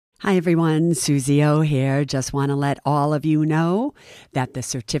Hi everyone, Suze here. Just want to let all of you know that the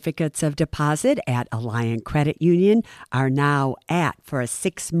certificates of deposit at Alliant Credit Union are now at, for a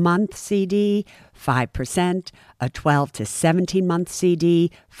 6-month CD, 5%, a 12 to 17-month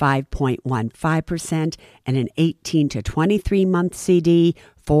CD, 5.15%, and an 18 to 23-month CD,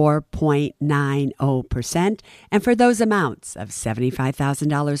 4.90%. And for those amounts of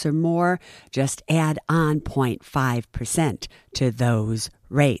 $75,000 or more, just add on 0.5% to those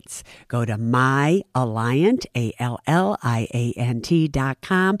rates. Go to myalliant,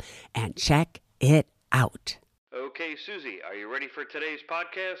 ALLIANT.com and check it out. Okay, Susie, are you ready for today's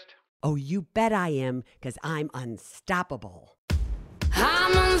podcast? Oh, you bet I am, because I'm unstoppable.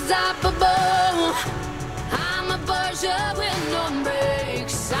 I'm unstoppable. I'm a Porsche with no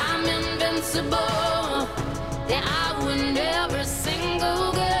brakes. I'm invincible. Yeah, I win every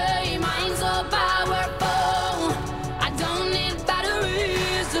single game. I'm so powerful. I don't need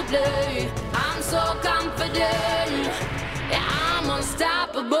batteries to play. I'm so confident. Yeah, I'm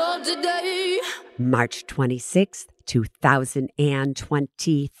unstoppable today. March 26th,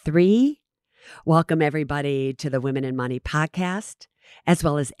 2023. Welcome, everybody, to the Women in Money podcast, as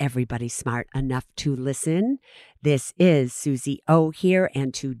well as everybody smart enough to listen. This is Susie O here,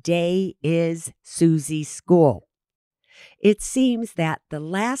 and today is Susie School. It seems that the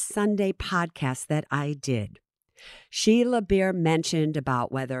last Sunday podcast that I did, Sheila Beer mentioned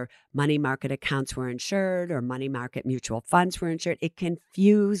about whether money market accounts were insured or money market mutual funds were insured. It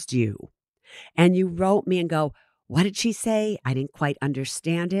confused you. And you wrote me and go, what did she say? I didn't quite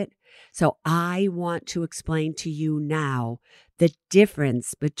understand it. So I want to explain to you now the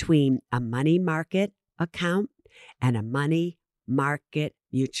difference between a money market account and a money market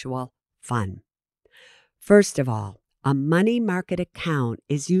mutual fund. First of all, a money market account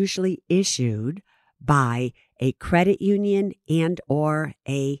is usually issued by a credit union and or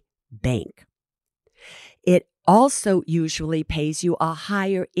a bank. It also usually pays you a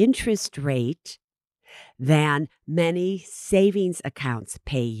higher interest rate than many savings accounts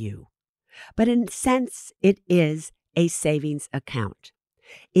pay you. But in a sense, it is a savings account.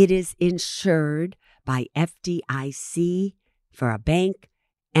 It is insured by FDIC for a bank,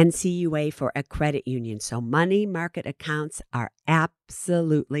 NCUA for a credit union. So money market accounts are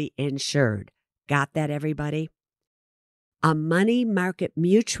absolutely insured. Got that, everybody? A money market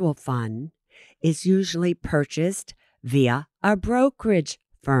mutual fund is usually purchased via a brokerage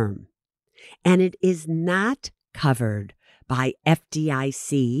firm, and it is not covered by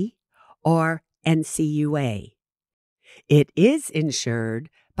FDIC or NCUA. It is insured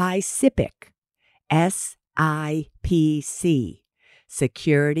by SIPC, SIPC,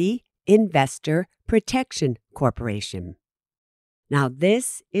 Security Investor Protection Corporation. Now,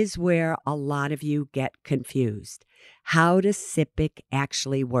 this is where a lot of you get confused. How does SIPC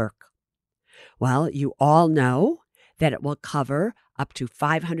actually work? Well, you all know that it will cover up to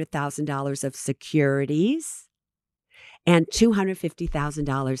 $500,000 of securities and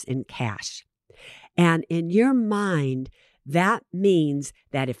 $250,000 in cash. And in your mind, that means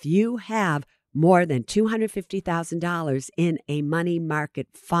that if you have more than $250,000 in a money market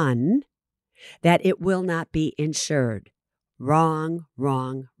fund, that it will not be insured. Wrong,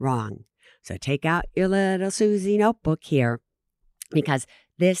 wrong, wrong. So take out your little Susie notebook here, because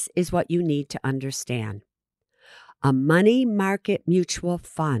this is what you need to understand. A money market mutual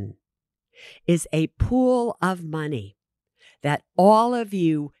fund is a pool of money that all of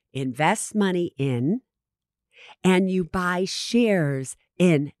you invest money in, and you buy shares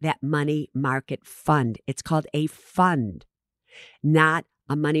in that money market fund. It's called a fund, not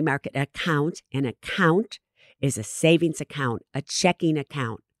a money market account. An account is a savings account, a checking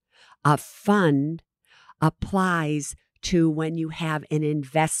account. A fund applies to when you have an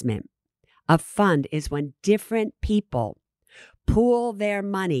investment. A fund is when different people pool their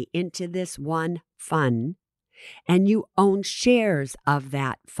money into this one fund, and you own shares of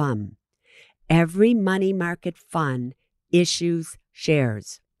that fund. Every money market fund issues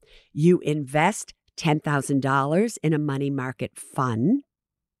shares. You invest $10,000 in a money market fund.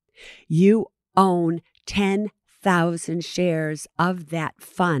 You own 10,000 shares of that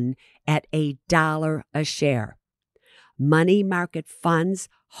fund at $1 a share. Money market funds,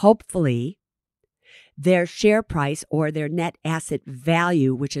 hopefully, their share price or their net asset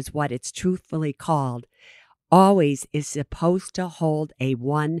value, which is what it's truthfully called, always is supposed to hold a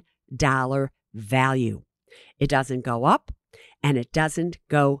 $1 value. It doesn't go up and it doesn't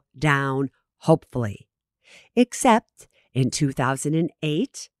go down, hopefully. Except in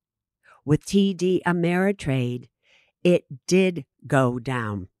 2008, with TD Ameritrade, it did go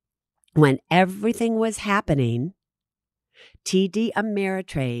down. When everything was happening, TD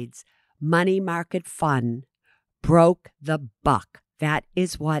Ameritrade's money market fund broke the buck. That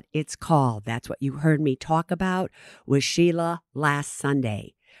is what it's called. That's what you heard me talk about with Sheila last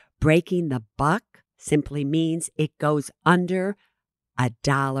Sunday. Breaking the buck simply means it goes under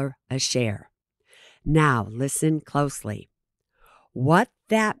 $1 a share. Now, listen closely. What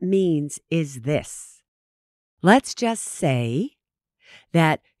that means is this. Let's just say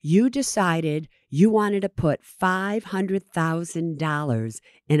that you decided you wanted to put $500,000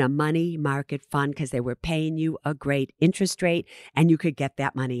 in a money market fund because they were paying you a great interest rate and you could get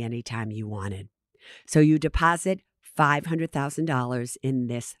that money anytime you wanted. So you deposit $500,000 in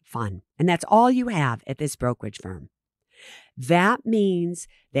this fund, and that's all you have at this brokerage firm. That means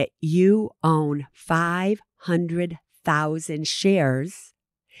that you own 500,000 shares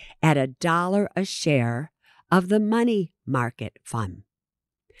at $1 a share of the money market fund.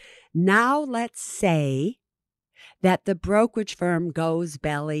 Now let's say that the brokerage firm goes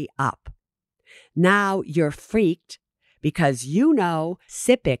belly up. Now you're freaked because you know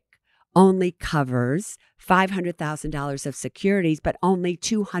SIPC only covers $500,000 of securities, but only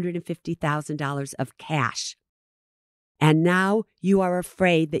 $250,000 of cash. And now you are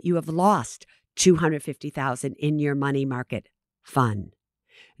afraid that you have lost $250,000 in your money market fund.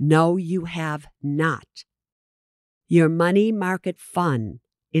 No, you have not. Your money market fund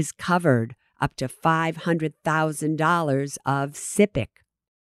is covered up to $500,000 of SIPC.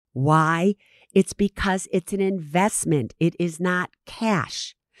 Why? It's because it's an investment. It is not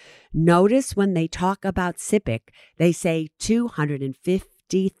cash. Notice when they talk about SIPC, they say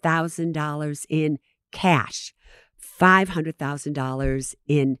 $250,000 in cash, $500,000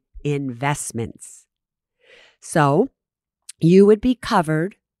 in investments. So you would be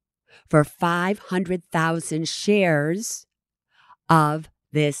covered for 500,000 shares of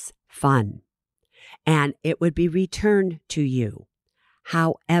this fund, and it would be returned to you.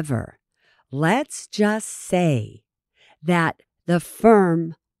 However, let's just say that the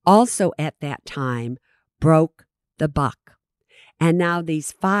firm also at that time broke the buck, and now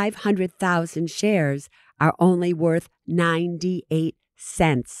these 500,000 shares are only worth 98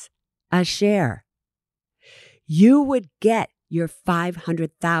 cents a share. You would get your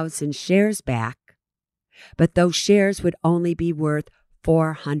 500,000 shares back, but those shares would only be worth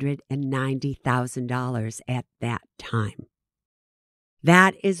 $490,000 at that time.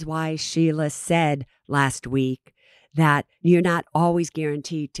 That is why Sheila said last week that you're not always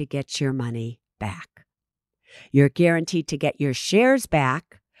guaranteed to get your money back. You're guaranteed to get your shares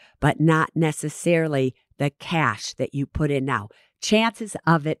back, but not necessarily the cash that you put in now. Chances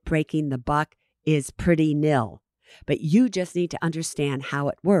of it breaking the buck is pretty nil, but you just need to understand how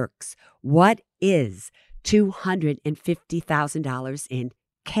it works. What is $250,000 in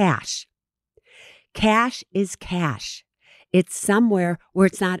cash? Cash is cash. It's somewhere where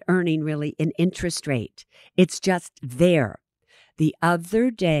it's not earning really an interest rate. It's just there. The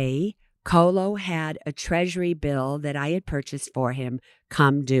other day, Colo had a treasury bill that I had purchased for him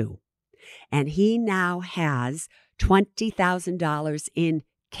come due. And he now has $20,000 in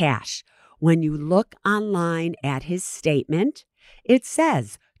cash. When you look online at his statement, it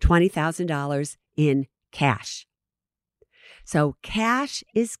says $20,000 in cash. So cash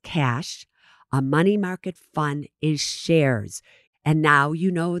is cash. A money market fund is shares. And now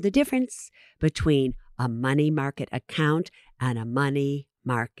you know the difference between a money market account and a money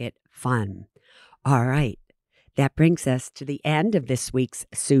market fund. All right. That brings us to the end of this week's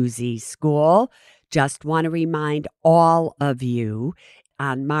Suze School. Just want to remind all of you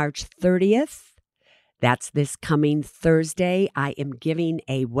on March 30th, that's this coming Thursday, I am giving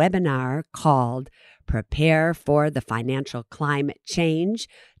a webinar called Prepare for the Financial Climate Change.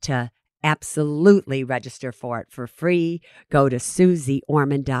 To absolutely register for it for free, go to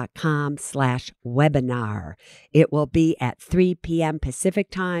suzeorman.com/webinar. It will be at 3 p.m.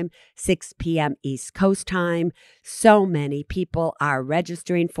 Pacific time, 6 p.m. East Coast time. So many people are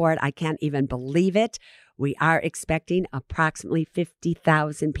registering for it. I can't even believe it. We are expecting approximately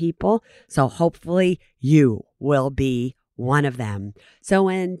 50,000 people. So hopefully you will be one of them. So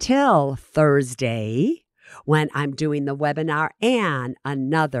until Thursday, when I'm doing the webinar and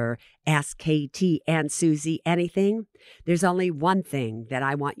another Ask KT and Suze Anything, there's only one thing that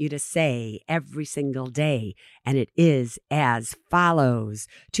I want you to say every single day, and it is as follows.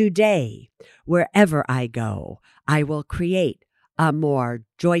 Today, wherever I go, I will create a more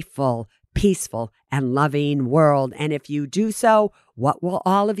joyful, peaceful, and loving world. And if you do so, what will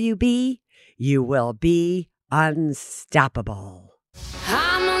all of you be? You will be unstoppable.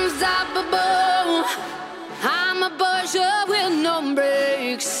 I'm unstoppable. I'm a pusher with no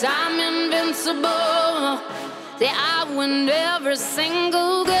brakes. I'm invincible. that I win every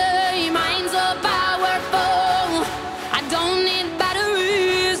single game. I'm so powerful, I don't need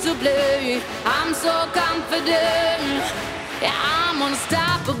batteries to play. I'm so confident, yeah, I'm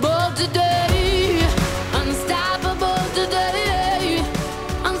unstoppable today. Unstoppable today.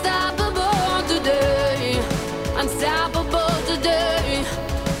 Unstoppable today. Unstoppable today.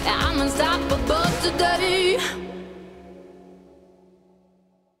 Yeah, I'm unstoppable today.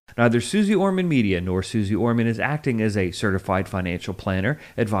 Neither Suze Orman Media nor Suze Orman is acting as a certified financial planner,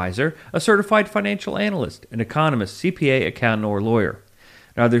 advisor, a certified financial analyst, an economist, CPA, accountant, or lawyer.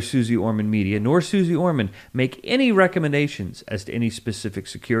 Neither Suze Orman Media nor Suze Orman make any recommendations as to any specific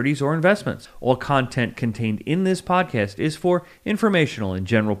securities or investments. All content contained in this podcast is for informational and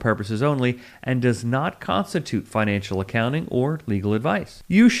general purposes only and does not constitute financial accounting or legal advice.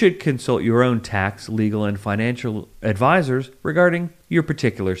 You should consult your own tax, legal, and financial advisors regarding your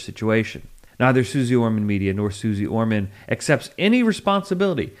particular situation. Neither Suze Orman Media nor Suze Orman accepts any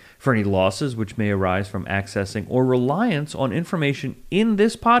responsibility for any losses which may arise from accessing or reliance on information in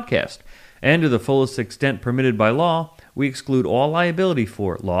this podcast. And to the fullest extent permitted by law, we exclude all liability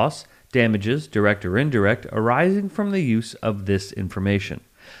for loss, damages, direct or indirect, arising from the use of this information.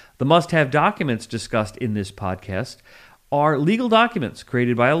 The must-have documents discussed in this podcast are legal documents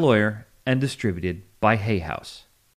created by a lawyer and distributed by Hay House.